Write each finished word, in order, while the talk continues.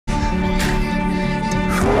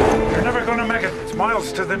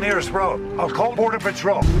miles to the nearest road. I'll call Border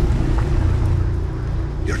Patrol.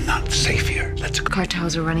 You're not safe here. Let's go.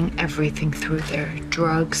 Cartels are running everything through there.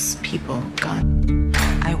 Drugs, people, guns.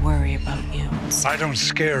 I worry about you. I don't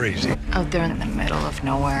scare easy. Out there in the middle of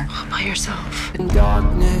nowhere, all by yourself. In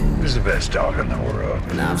darkness, Who's the best dog in the world?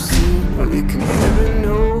 and I've seen what we can never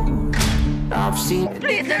know. I've seen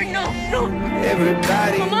Please, sir, no.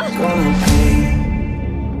 everybody Mama. gonna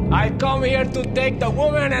pay. I come here to take the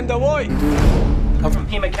woman and the boy. I'm from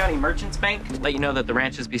Pima County Merchants Bank. Let you know that the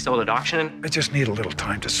ranches be sold at auction. I just need a little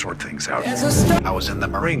time to sort things out. There's a storm I was in the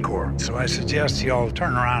Marine Corps, so I suggest y'all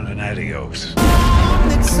turn around and adios.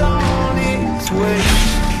 that's on its way.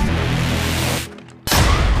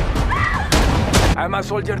 I'm a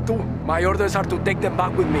soldier too. My orders are to take them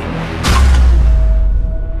back with me.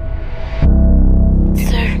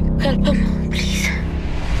 Sir, help him, please.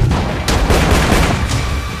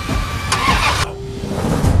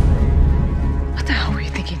 What the hell were you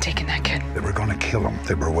thinking taking that kid? They were gonna kill him.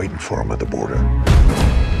 They were waiting for him at the border.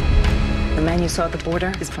 The man you saw at the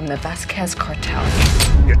border is from the Vasquez cartel.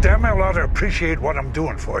 You damn well ought to appreciate what I'm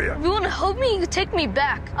doing for you. If you want to help me, you take me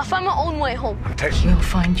back. I'll find my own way home. I'm taking He'll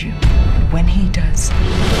find you. When he does,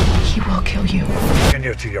 he will kill you.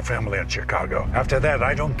 you to your family in Chicago. After that,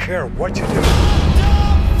 I don't care what you do.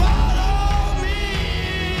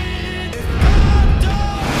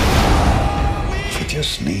 He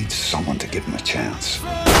just needs someone to give him a chance.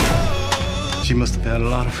 She must have had a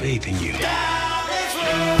lot of faith in you.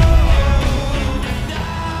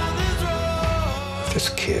 This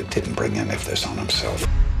kid didn't bring any of this on himself.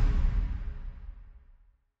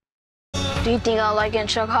 Do you think I'll like it in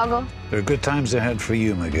Chicago? There are good times ahead for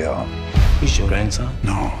you, Miguel. He's your grandson?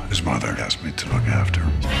 No, his mother asked me to look after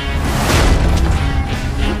him.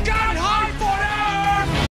 God, hard for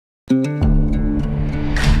them!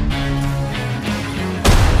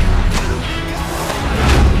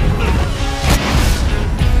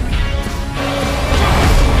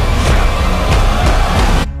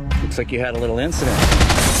 Looks like you had a little incident.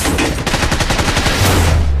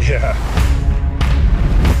 Yeah.